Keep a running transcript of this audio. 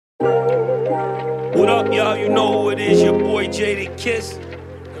What up, y'all? You know who it is, your boy Jaded Kiss.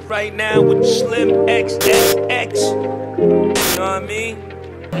 And right now with Slim XxX. You know what I mean?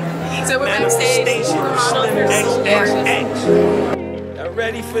 So we're backstage. Slim XxX. Y'all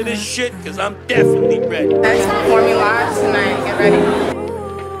ready for this shit? Cause I'm definitely ready. That's performing live tonight. Get ready.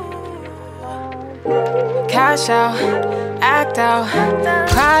 Cash out, act out,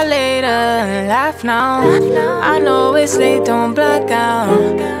 cry later, laugh now. I know it's late, don't black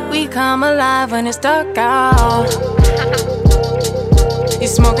out. We come alive when it's dark out. You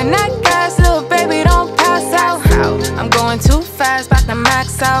smoking that gas, little baby, don't pass out. I'm going too fast, about to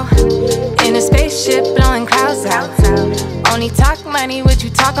max out. In a spaceship, blowing clouds out. Only talk money, what you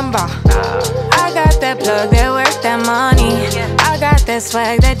talking about? I got that plug, that worth that money. I got that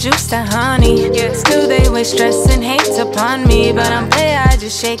swag, that juice, that honey. Still they wish stress and hate upon me, but I'm play, I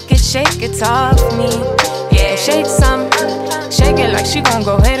just shake it off me. Yeah, shake some, shake it like she gon'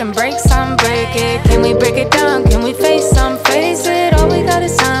 go ahead and break some, break it. Can we break it down? Can we face some? Face it. All we got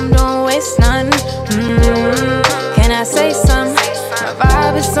is time, don't waste none. Can I say some? My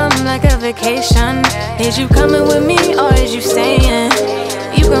vibe is something like a vacation. Is you coming with me or is you staying?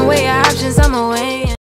 You can weigh your options, I'm away.